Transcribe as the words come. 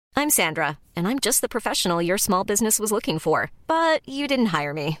I'm Sandra, and I'm just the professional your small business was looking for. But you didn't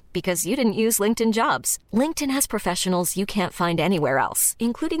hire me because you didn't use LinkedIn Jobs. LinkedIn has professionals you can't find anywhere else,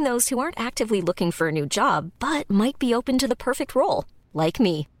 including those who aren't actively looking for a new job, but might be open to the perfect role, like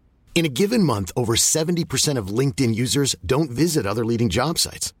me. In a given month, over 70% of LinkedIn users don't visit other leading job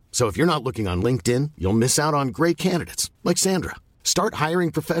sites. So if you're not looking on LinkedIn, you'll miss out on great candidates like Sandra. Start hiring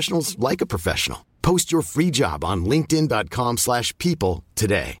professionals like a professional. Post your free job on linkedin.com/people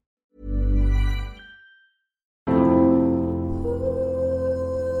today.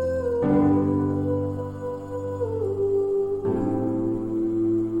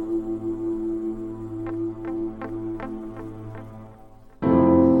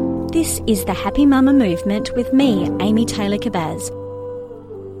 This is the Happy Mama Movement with me, Amy Taylor-Kabbaz,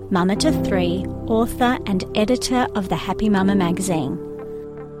 Mama to 3, author and editor of the Happy Mama magazine.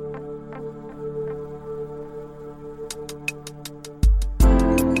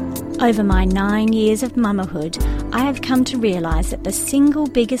 Over my 9 years of mamahood, I have come to realise that the single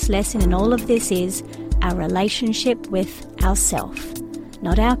biggest lesson in all of this is our relationship with ourself.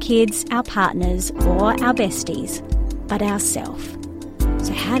 Not our kids, our partners, or our besties, but ourself.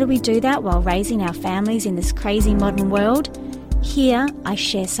 So how do we do that while raising our families in this crazy modern world? Here, I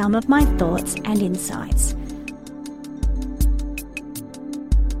share some of my thoughts and insights.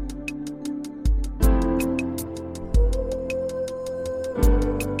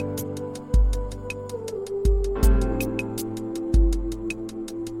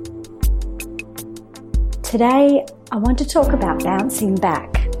 Today, I want to talk about bouncing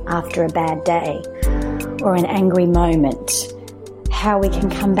back after a bad day or an angry moment. How we can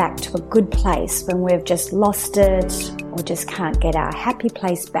come back to a good place when we've just lost it, or just can't get our happy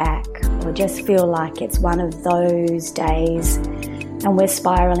place back, or just feel like it's one of those days and we're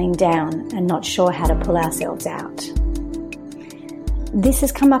spiraling down and not sure how to pull ourselves out. This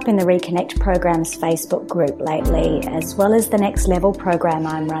has come up in the Reconnect program's Facebook group lately, as well as the Next Level program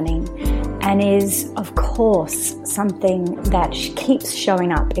I'm running, and is, of course, something that keeps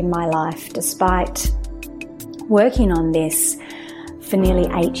showing up in my life despite working on this for nearly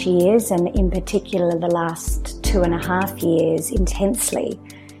 8 years, and in particular the last 2.5 years intensely,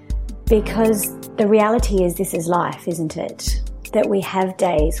 because the reality is this is life, isn't it? That we have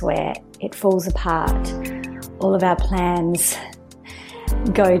days where it falls apart, all of our plans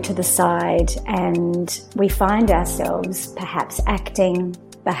go to the side, and we find ourselves perhaps acting,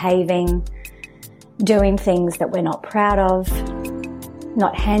 behaving, doing things that we're not proud of,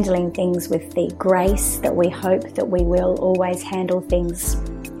 not handling things with the grace that we hope that we will always handle things,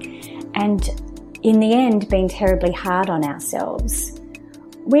 and in the end being terribly hard on ourselves,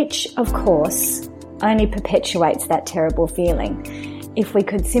 which of course only perpetuates that terrible feeling. If we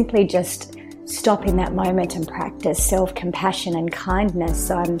could simply just stop in that moment and practice self-compassion and kindness,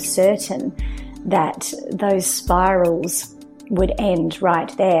 I'm certain that those spirals would end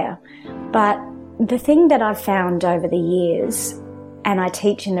right there. But the thing that I've found over the years, and I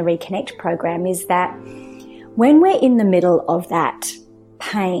teach in the Reconnect program, is that when we're in the middle of that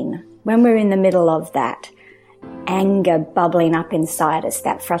pain, when we're in the middle of that anger bubbling up inside us,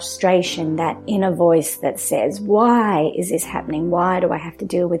 that frustration, that inner voice that says, why is this happening? Why do I have to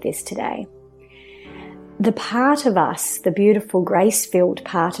deal with this today? The part of us, the beautiful grace-filled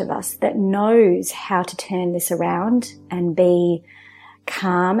part of us that knows how to turn this around and be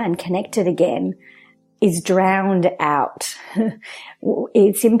calm and connected again, is drowned out.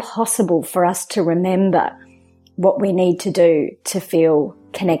 It's impossible for us to remember what we need to do to feel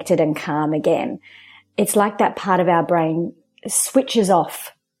connected and calm again. It's like that part of our brain switches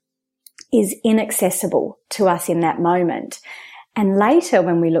off, is inaccessible to us in that moment. And later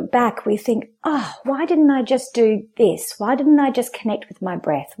when we look back, we think, oh, why didn't I just do this? Why didn't I just connect with my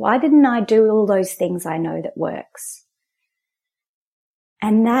breath? Why didn't I do all those things I know that works?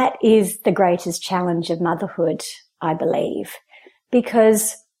 And that is the greatest challenge of motherhood, I believe,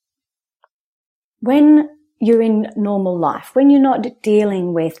 because when you're in normal life, when you're not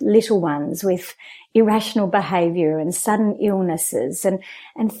dealing with little ones, with irrational behavior and sudden illnesses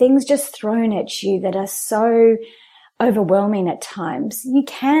and things just thrown at you that are so overwhelming at times, you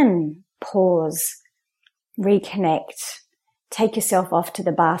can pause, reconnect, take yourself off to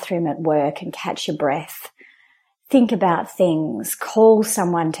the bathroom at work and catch your breath. Think about things, call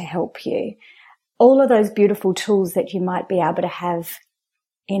someone to help you. All of those beautiful tools that you might be able to have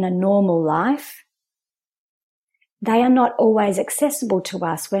in a normal life, they are not always accessible to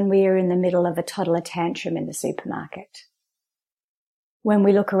us when we are in the middle of a toddler tantrum in the supermarket. When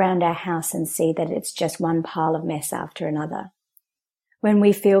we look around our house and see that it's just one pile of mess after another. When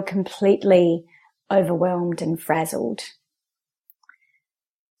we feel completely overwhelmed and frazzled.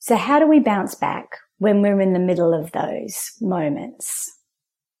 So how do we bounce back when we're in the middle of those moments?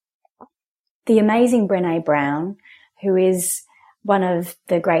 The amazing Brené Brown, who is one of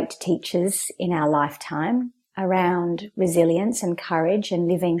the great teachers in our lifetime around resilience and courage and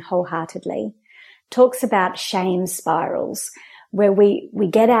living wholeheartedly, talks about shame spirals, where we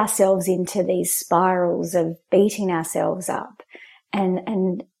get ourselves into these spirals of beating ourselves up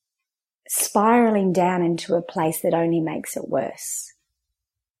and spiraling down into a place that only makes it worse.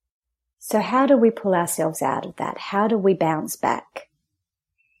 So how do we pull ourselves out of that? How do we bounce back?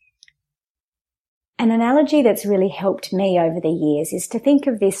 An analogy that's really helped me over the years is to think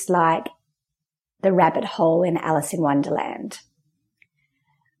of this like the rabbit hole in Alice in Wonderland.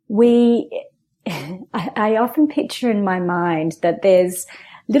 I often picture in my mind that there's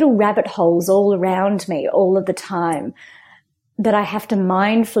little rabbit holes all around me all of the time that I have to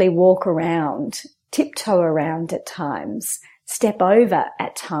mindfully walk around, tiptoe around at times, step over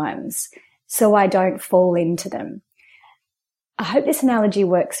at times, so I don't fall into them. I hope this analogy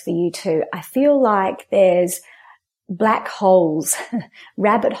works for you too. I feel like there's black holes,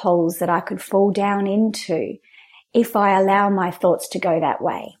 rabbit holes that I could fall down into if I allow my thoughts to go that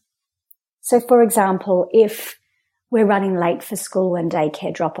way. So for example, if we're running late for school and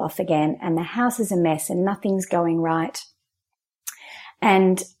daycare drop off again and the house is a mess and nothing's going right,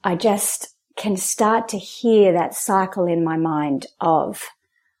 and I just can start to hear that cycle in my mind of,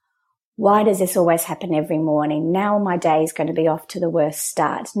 why does this always happen every morning? Now my day is going to be off to the worst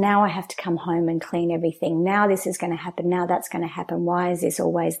start. Now I have to come home and clean everything. Now this is going to happen. Now that's going to happen. Why is this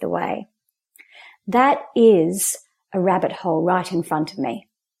always the way? That is a rabbit hole right in front of me.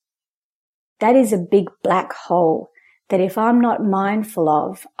 That is a big black hole that if I'm not mindful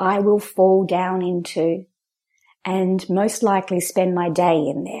of, I will fall down into and most likely spend my day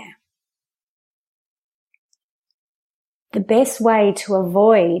in there. The best way to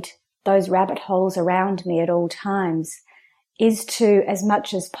avoid those rabbit holes around me at all times is to, as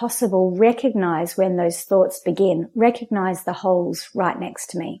much as possible, recognize when those thoughts begin, recognize the holes right next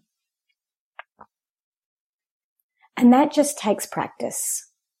to me. And that just takes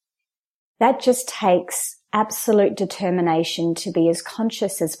practice. That just takes absolute determination to be as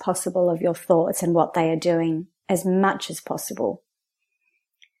conscious as possible of your thoughts and what they are doing as much as possible.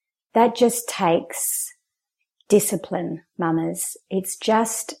 That just takes discipline, mamas. It's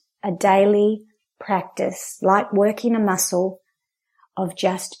just a daily practice, like working a muscle, of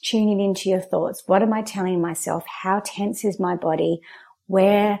just tuning into your thoughts. What am I telling myself? How tense is my body?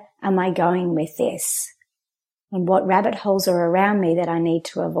 Where am I going with this? And what rabbit holes are around me that I need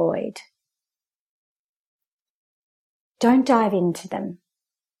to avoid? Don't dive into them.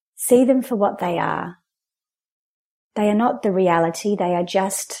 See them for what they are. They are not the reality. They are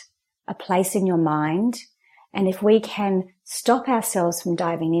just a place in your mind. And if we can stop ourselves from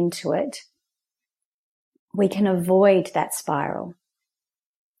diving into it, we can avoid that spiral.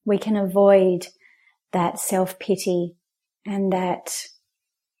 We can avoid that self-pity and that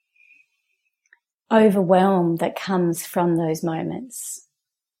overwhelm that comes from those moments.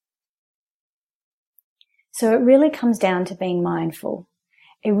 So it really comes down to being mindful.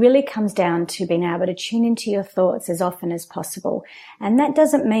 It really comes down to being able to tune into your thoughts as often as possible. And that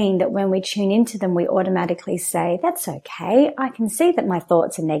doesn't mean that when we tune into them, we automatically say, that's okay. I can see that my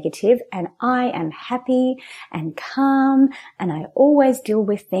thoughts are negative and I am happy and calm and I always deal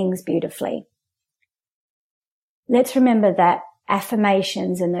with things beautifully. Let's remember that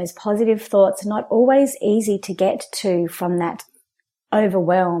affirmations and those positive thoughts are not always easy to get to from that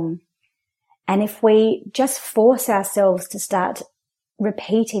overwhelm. And if we just force ourselves to start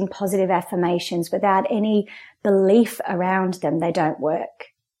repeating positive affirmations without any belief around them, they don't work.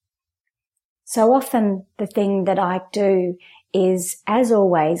 So often the thing that I do is, as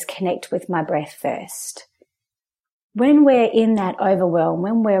always, connect with my breath first. When we're in that overwhelm,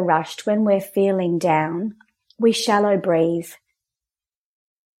 when we're rushed, when we're feeling down, we shallow breathe.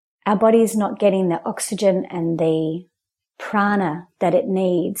 Our body is not getting the oxygen and the prana that it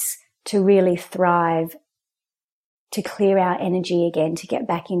needs to really thrive, to clear our energy again, to get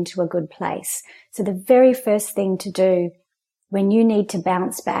back into a good place. So the very first thing to do when you need to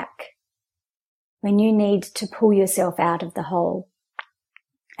bounce back, when you need to pull yourself out of the hole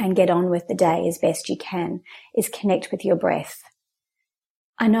and get on with the day as best you can, is connect with your breath.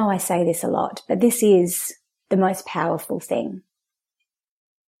 I know I say this a lot, but this is the most powerful thing,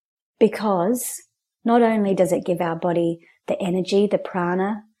 because not only does it give our body the energy, the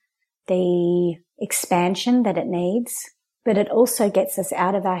prana, the expansion that it needs, but it also gets us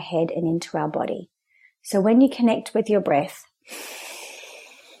out of our head and into our body. So when you connect with your breath,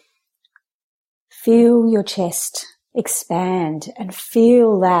 feel your chest expand and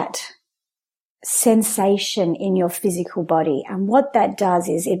feel that sensation in your physical body. And what that does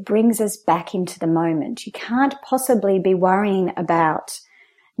is it brings us back into the moment. You can't possibly be worrying about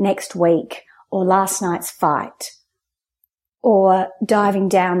next week or last night's fight or diving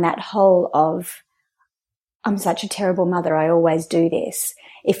down that hole of, I'm such a terrible mother, I always do this,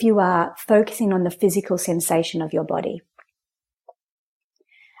 if you are focusing on the physical sensation of your body.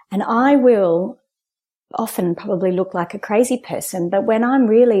 And I will often probably look like a crazy person, but when I'm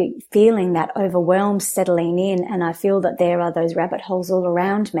really feeling that overwhelm settling in and I feel that there are those rabbit holes all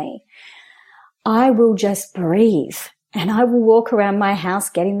around me, I will just breathe and I will walk around my house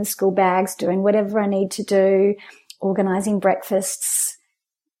getting the school bags, doing whatever I need to do, organizing breakfasts,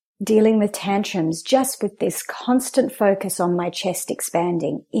 dealing with tantrums, just with this constant focus on my chest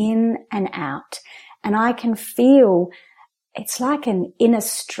expanding in and out. And I can feel it's like an inner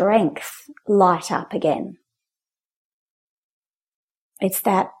strength light up again. It's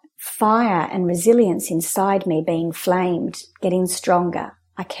that fire and resilience inside me being flamed, getting stronger.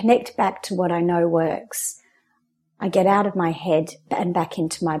 I connect back to what I know works. I get out of my head and back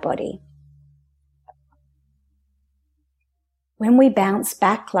into my body. When we bounce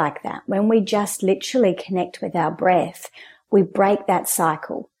back like that, when we just literally connect with our breath, we break that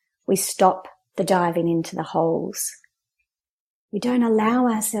cycle. We stop the diving into the holes. We don't allow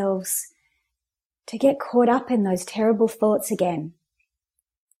ourselves to get caught up in those terrible thoughts again.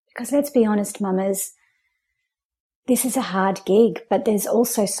 Because let's be honest, mamas, this is a hard gig, but there's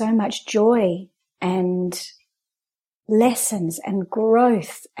also so much joy and lessons and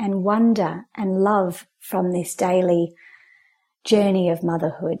growth and wonder and love from this daily journey of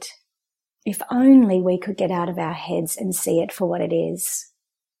motherhood. If only we could get out of our heads and see it for what it is.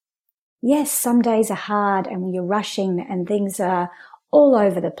 Yes, some days are hard and you're rushing and things are all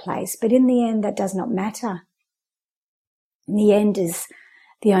over the place, but in the end, that does not matter. In the end is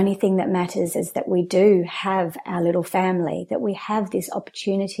the only thing that matters is that we do have our little family, that we have this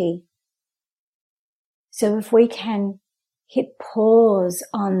opportunity. So if we can hit pause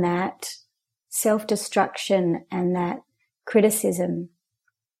on that self-destruction and that criticism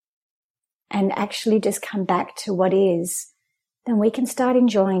and actually just come back to what is, then we can start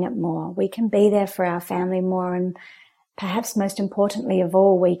enjoying it more. We can be there for our family more, and perhaps most importantly of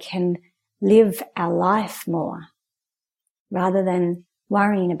all, we can live our life more rather than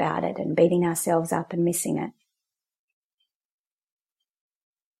worrying about it and beating ourselves up and missing it.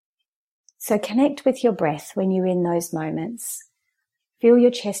 So connect with your breath when you're in those moments. Feel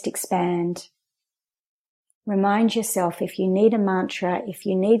your chest expand. Remind yourself, if you need a mantra, if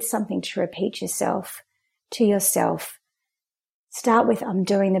you need something to repeat to yourself, start with, I'm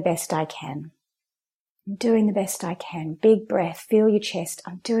doing the best I can. I'm doing the best I can. Big breath. Feel your chest.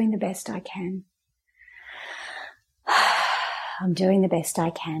 I'm doing the best I can. I'm doing the best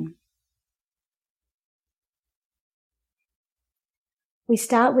I can. We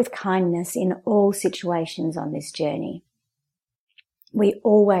start with kindness in all situations on this journey. We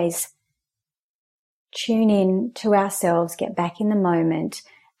always tune in to ourselves, get back in the moment,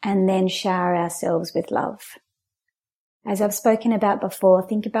 and then shower ourselves with love. As I've spoken about before,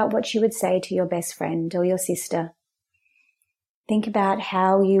 think about what you would say to your best friend or your sister. Think about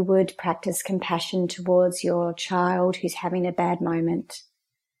how you would practice compassion towards your child who's having a bad moment.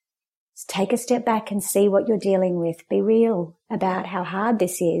 Just take a step back and see what you're dealing with. Be real about how hard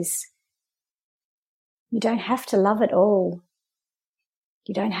this is. You don't have to love it all.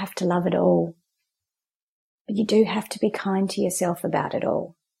 You don't have to love it all. But you do have to be kind to yourself about it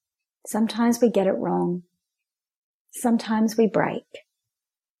all. Sometimes we get it wrong. Sometimes we break.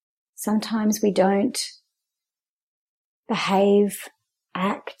 Sometimes we don't behave,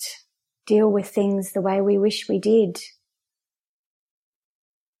 act, deal with things the way we wish we did.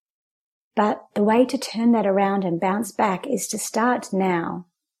 But the way to turn that around and bounce back is to start now.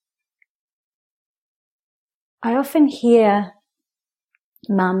 I often hear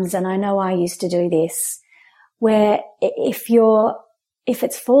mums, and I know I used to do this, where if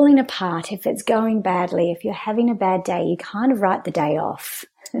it's falling apart, if it's going badly, if you're having a bad day, you kind of write the day off.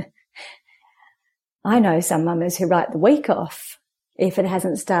 I know some mamas who write the week off if it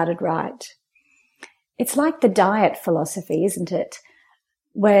hasn't started right. It's like the diet philosophy, isn't it?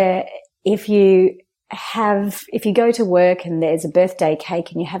 Where if you go to work and there's a birthday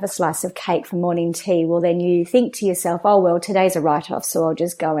cake and you have a slice of cake for morning tea, well, then you think to yourself, oh, well, today's a write-off, so I'll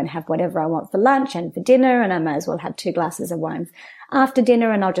just go and have whatever I want for lunch and for dinner, and I may as well have 2 glasses of wine after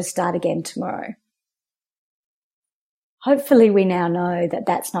dinner, and I'll just start again tomorrow. Hopefully we now know that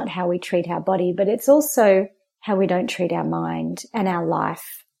that's not how we treat our body, but it's also how we don't treat our mind and our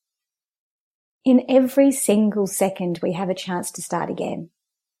life. In every single second, we have a chance to start again.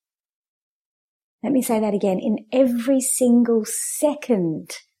 Let me say that again. In every single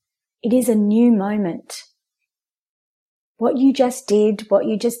second, it is a new moment. What you just did, what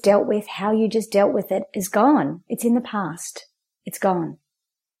you just dealt with, how you just dealt with it is gone. It's in the past. It's gone.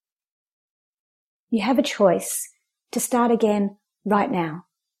 You have a choice to start again right now.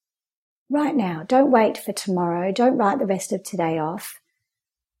 Right now. Don't wait for tomorrow. Don't write the rest of today off.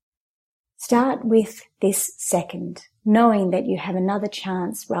 Start with this second, knowing that you have another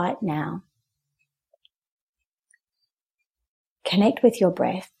chance right now. Connect with your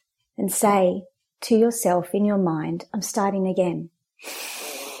breath and say to yourself in your mind, I'm starting again.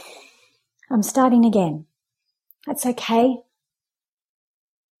 I'm starting again. That's okay.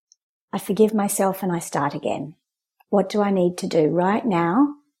 I forgive myself and I start again. What do I need to do right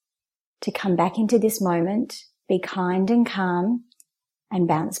now to come back into this moment, be kind and calm, and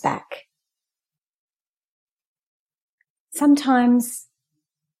bounce back? Sometimes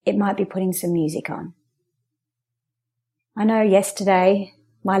it might be putting some music on. I know yesterday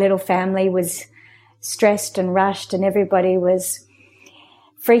my little family was stressed and rushed and everybody was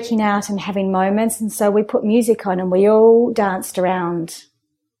freaking out and having moments, and so we put music on and we all danced around.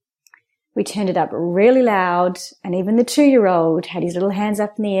 We turned it up really loud, and even the 2-year-old had his little hands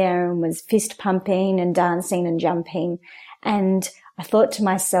up in the air and was fist pumping and dancing and jumping. And I thought to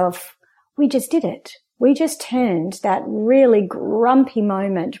myself, we just did it. We just turned that really grumpy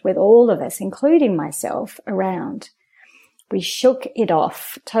moment with all of us, including myself, around. We shook it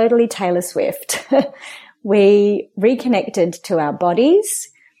off, totally Taylor Swift. We reconnected to our bodies.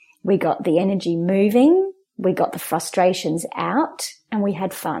 We got the energy moving. We got the frustrations out, and we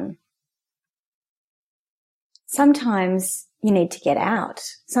had fun. Sometimes you need to get out.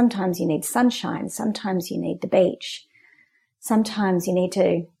 Sometimes you need sunshine. Sometimes you need the beach. Sometimes you need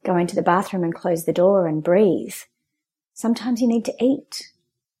to go into the bathroom and close the door and breathe. Sometimes you need to eat.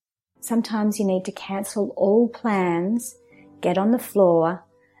 Sometimes you need to cancel all plans, get on the floor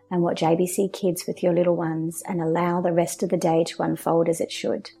and watch ABC Kids with your little ones and allow the rest of the day to unfold as it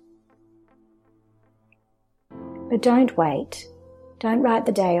should. But don't wait. Don't write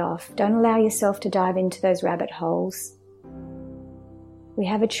the day off. Don't allow yourself to dive into those rabbit holes. We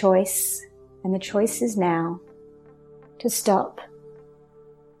have a choice, and the choice is now to stop,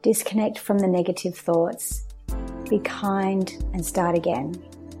 disconnect from the negative thoughts, be kind and start again.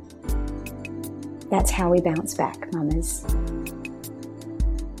 That's how we bounce back, mamas.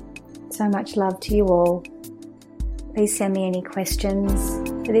 So much love to you all. Please send me any questions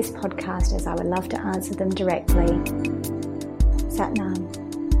for this podcast, as I would love to answer them directly. Satnam.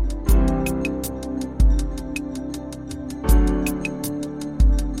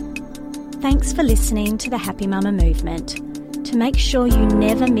 Thanks for listening to the Happy Mama Movement. To make sure you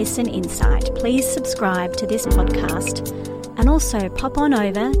never miss an insight, please subscribe to this podcast and also pop on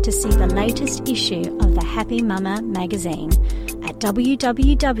over to see the latest issue of the Happy Mama magazine at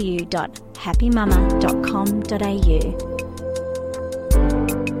www.happymama.com.au.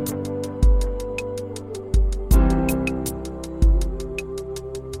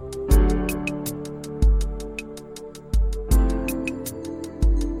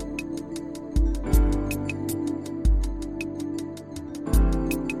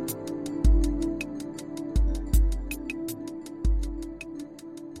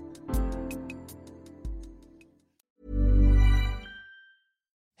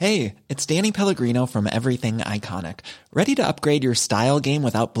 Hey, it's Danny Pellegrino from Everything Iconic. Ready to upgrade your style game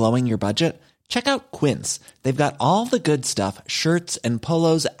without blowing your budget? Check out Quince. They've got all the good stuff, shirts and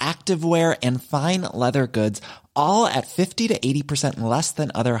polos, activewear, and fine leather goods, all at 50 to 80% less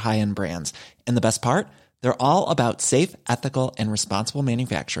than other high-end brands. And the best part? They're all about safe, ethical, and responsible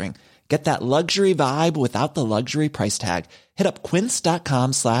manufacturing. Get that luxury vibe without the luxury price tag. Hit up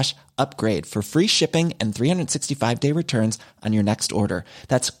quince.com/upgrade for free shipping and 365-day returns on your next order.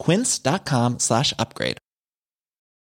 That's quince.com/upgrade.